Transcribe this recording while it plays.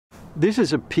This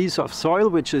is a piece of soil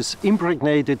which is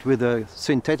impregnated with a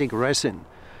synthetic resin,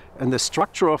 and the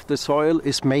structure of the soil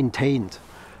is maintained.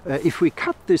 If we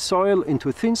cut the soil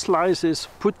into thin slices,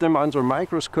 put them under a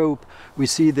microscope, we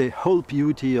see the whole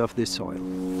beauty of the soil.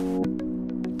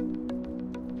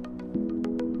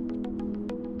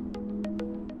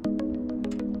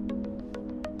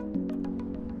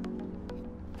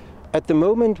 At the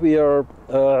moment we are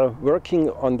working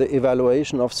on the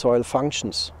evaluation of soil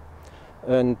functions.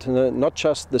 And not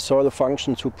just the soil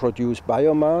function to produce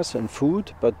biomass and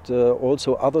food, but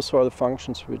also other soil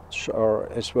functions which are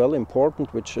as well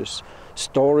important, which is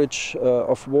storage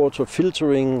of water,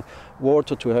 filtering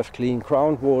water to have clean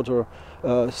groundwater,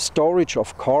 storage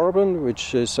of carbon,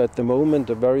 which is at the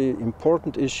moment a very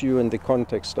important issue in the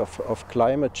context of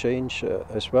climate change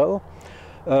as well.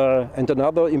 And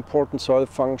another important soil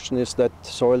function is that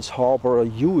soils harbor a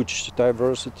huge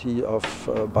diversity of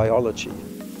biology.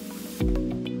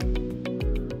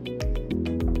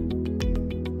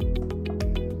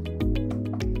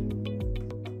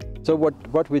 So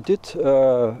what we did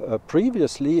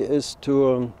previously is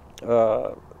to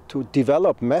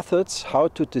develop methods how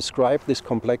to describe this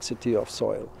complexity of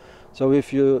soil. So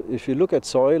if you look at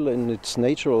soil in its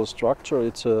natural structure,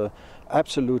 it's a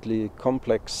absolutely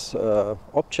complex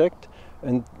object,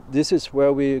 and this is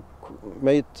where we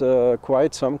made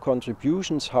quite some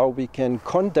contributions how we can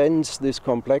condense this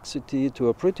complexity to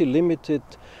a pretty limited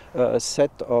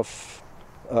set of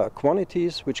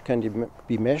quantities which can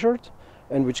be measured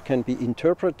and which can be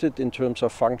interpreted in terms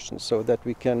of functions, so that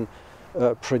we can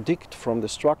predict from the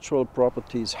structural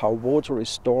properties how water is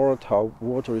stored, how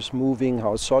water is moving,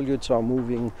 how solutes are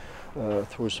moving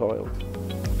through soil.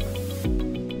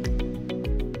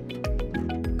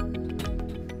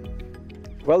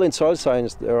 Well, in soil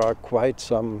science there are quite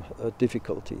some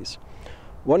difficulties.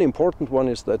 One important one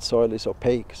is that soil is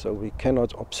opaque, so we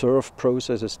cannot observe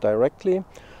processes directly,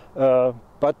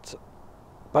 but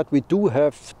we do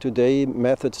have today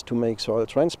methods to make soil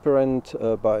transparent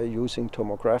by using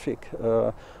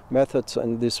tomographic methods,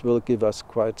 and this will give us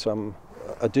quite some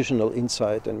additional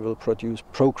insight and will produce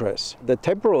progress. The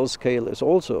temporal scale is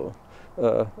also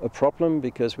a problem,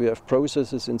 because we have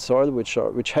processes in soil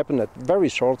which happen at very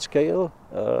short scale,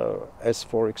 as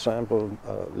for example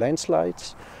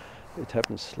landslides. It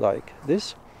happens like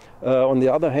this. On the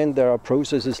other hand, there are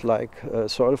processes like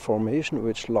soil formation,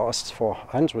 which lasts for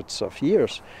hundreds of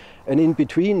years. And in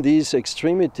between these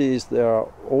extremities, there are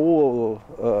all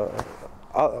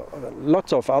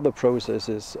lots of other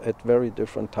processes at very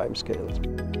different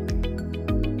timescales.